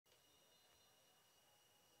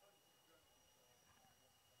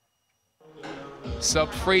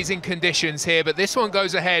Sub-freezing conditions here, but this one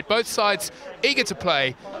goes ahead. Both sides eager to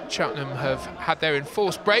play. Cheltenham have had their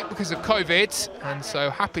enforced break because of COVID, and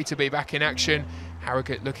so happy to be back in action.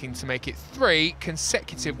 Harrogate looking to make it 3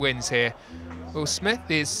 consecutive wins here. Will Smith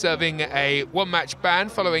is serving a one-match ban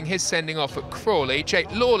following his sending off at Crawley. Jake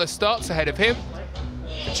Lawler starts ahead of him.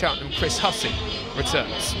 For Cheltenham, Chris Hussey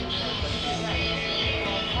returns.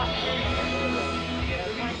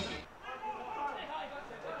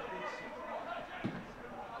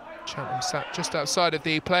 Cheltenham sat just outside of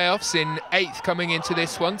the playoffs in 8th coming into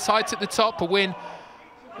this one. Tight at the top, a win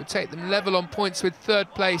would take them level on points with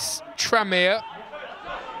 3rd place Tranmere.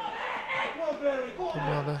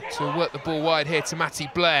 Rather to work the ball wide here to Matty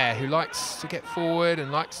Blair, who likes to get forward and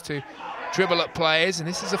likes to dribble at players, and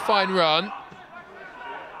this is a fine run.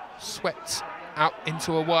 Swept out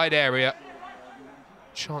into a wide area.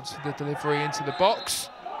 Chance for the delivery into the box.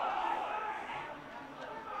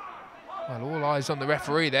 Well, all eyes on the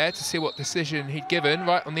referee there to see what decision he'd given.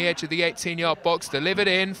 Right on the edge of the 18-yard box, delivered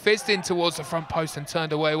in, fizzed in towards the front post and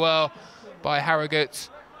turned away well by Harrogate.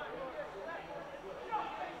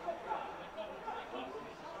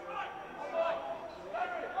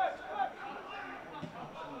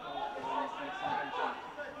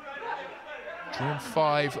 Drawn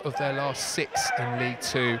 5 of their last 6 in League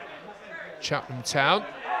 2. Cheltenham Town.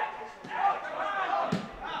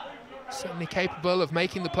 Certainly capable of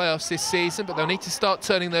making the playoffs this season, but they'll need to start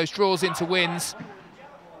turning those draws into wins.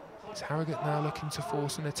 It's Harrogate now looking to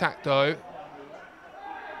force an attack, though.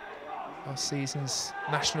 Last season's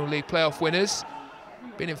National League playoff winners.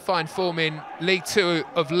 Been in fine form in League 2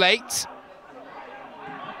 of late.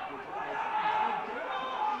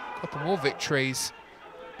 A couple more victories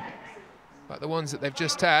like the ones that they've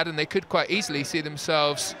just had, and they could quite easily see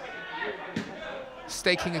themselves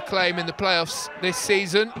staking a claim in the playoffs this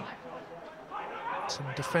season. Some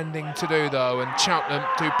defending to do, though, and Cheltenham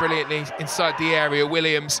do brilliantly inside the area.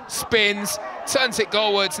 Williams spins, turns it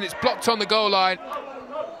goalwards, and it's blocked on the goal line.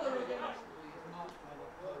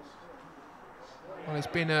 Well, he's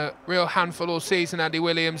been a real handful all season, Andy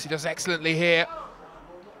Williams. He does excellently here.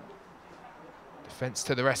 Defence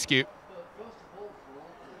to the rescue.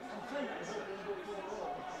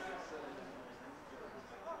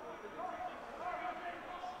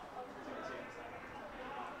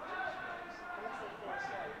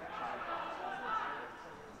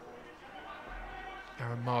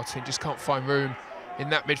 Martin just can't find room in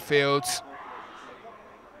that midfield.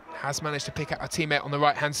 Has managed to pick out a teammate on the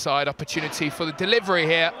right-hand side. Opportunity for the delivery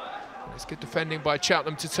here. It's good defending by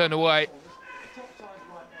Cheltenham to turn away.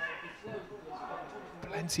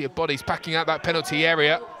 Plenty of bodies packing out that penalty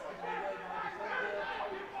area.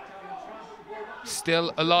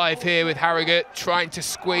 Still alive here with Harrogate, trying to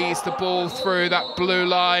squeeze the ball through that blue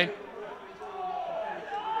line.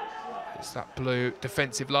 It's that blue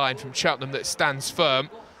defensive line from Cheltenham that stands firm,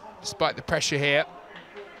 despite the pressure here.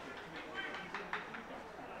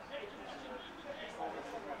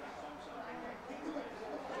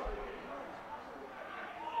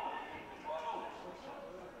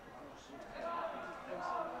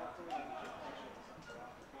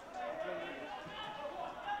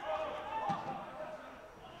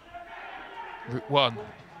 Route 1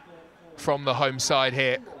 from the home side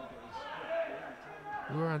here.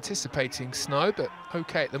 We were anticipating snow, but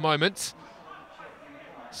okay at the moment.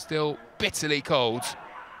 Still bitterly cold.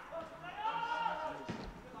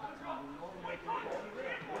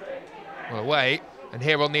 Well, away, and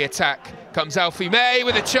here on the attack comes Alfie May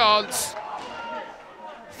with a chance.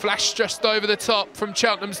 Flash just over the top from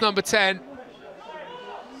Cheltenham's number 10.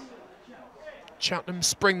 Cheltenham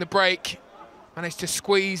spring the break, managed to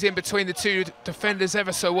squeeze in between the two defenders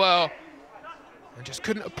ever so well, and just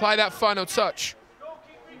couldn't apply that final touch.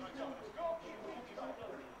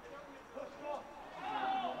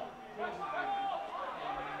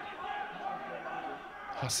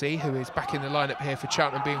 Hussey, who is back in the lineup here for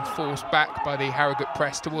Cheltenham, being forced back by the Harrogate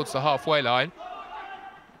press towards the halfway line.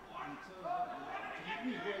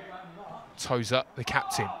 Tozer, the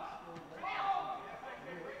captain.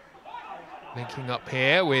 Linking up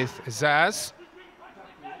here with Zaz.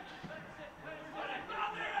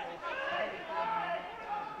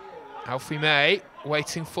 Alfie May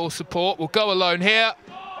waiting for support, will go alone here.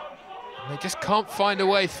 And they just can't find a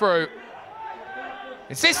way through.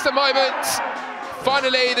 Is this the moment?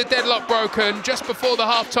 Finally, the deadlock broken just before the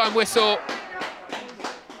half-time whistle.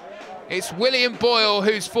 It's Will Boyle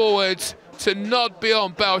who's forward to nod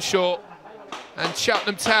beyond Belshaw. And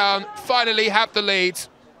Cheltenham Town finally have the lead.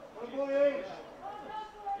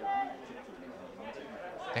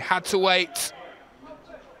 They had to wait.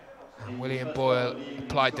 And Will Boyle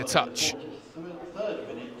applied the touch.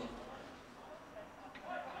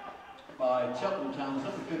 by Cheltenham Town's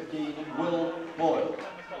number 15, Will Boyle.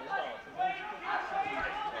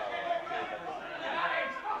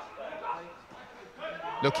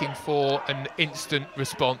 Looking for an instant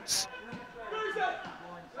response.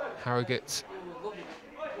 Harrogate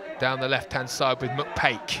down the left-hand side with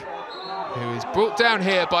McPake, who is brought down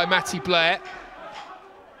here by Matty Blair.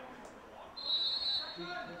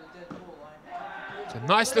 It's a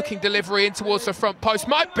nice-looking delivery in towards the front post.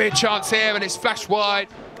 Might be a chance here, and it's flashed wide.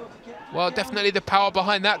 Well, definitely the power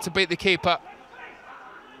behind that to beat the keeper.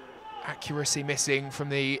 Accuracy missing from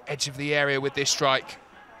the edge of the area with this strike.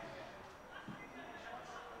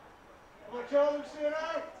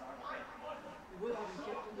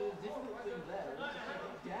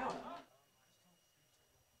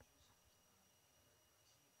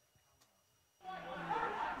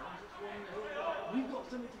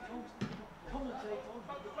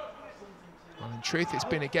 Well, in truth, it's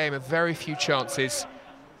been a game of very few chances.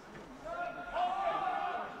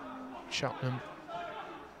 Cheltenham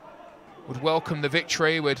would welcome the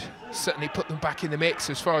victory, would certainly put them back in the mix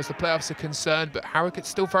as far as the playoffs are concerned, but Harrogate's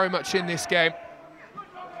still very much in this game.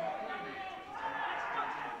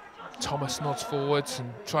 Thomas nods forwards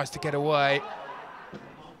and tries to get away.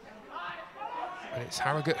 But it's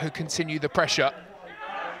Harrogate who continue the pressure.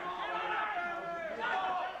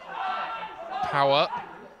 Power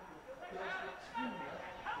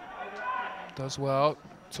does well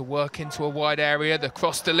to work into a wide area. The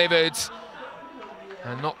cross delivered,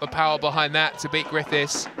 and not the power behind that to beat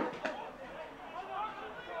Griffiths.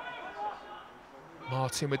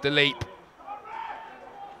 Martin with the leap.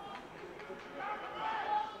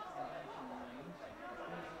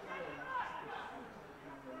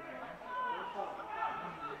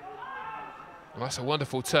 Well, that's a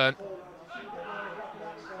wonderful turn.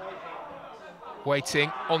 Waiting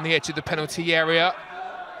on the edge of the penalty area.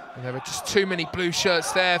 And there are just too many blue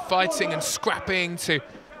shirts there, fighting and scrapping to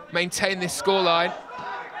maintain this scoreline.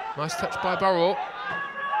 Nice touch by Burrell.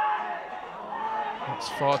 That's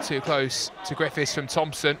far too close to Griffiths from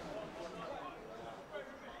Thompson.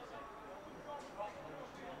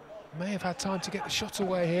 May have had time to get the shot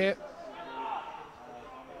away here.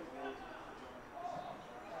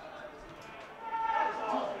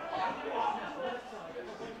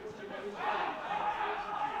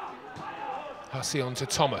 Hussey on to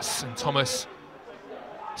Thomas, and Thomas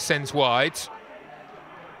sends wide.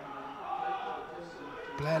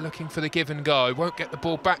 Blair looking for the give and go. Won't get the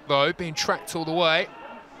ball back though, being tracked all the way.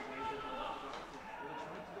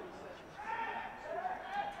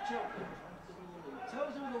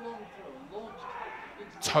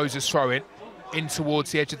 Tozer's throwing in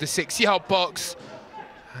towards the edge of the 6-yard box,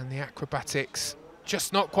 and the acrobatics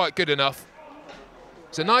just not quite good enough.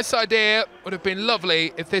 It's a nice idea, would have been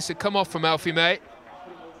lovely if this had come off from Alfie May.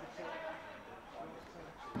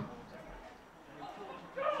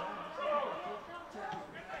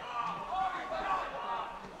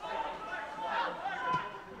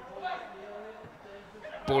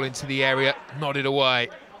 Ball into the area, nodded away.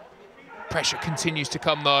 Pressure continues to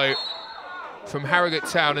come though from Harrogate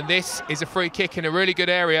Town, and this is a free kick in a really good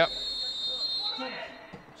area.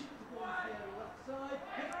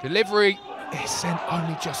 Delivery is sent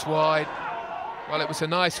only just wide. Well, it was a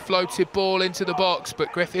nice floated ball into the box,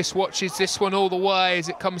 but Griffiths watches this one all the way as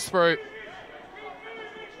it comes through.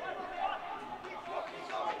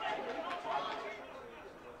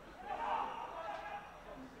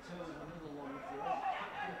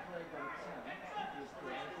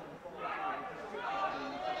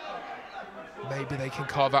 Maybe they can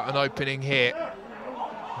carve out an opening here.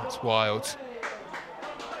 That's wild.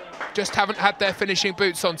 Just haven't had their finishing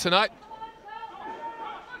boots on tonight.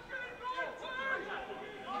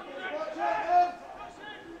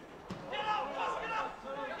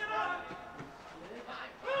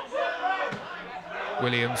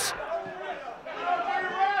 Williams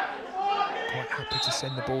quite happy to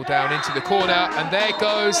send the ball down into the corner, and there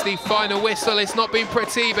goes the final whistle. It's not been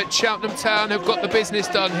pretty, but Cheltenham Town have got the business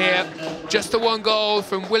done here. Just the one goal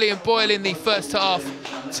from Will Boyle in the first half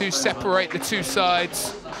to separate the two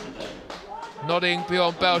sides. Nodding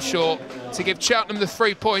beyond Belshaw to give Cheltenham the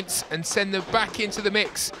 3 points and send them back into the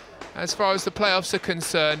mix as far as the playoffs are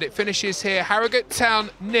concerned. It finishes here, Harrogate Town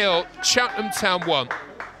 0, Cheltenham Town 1.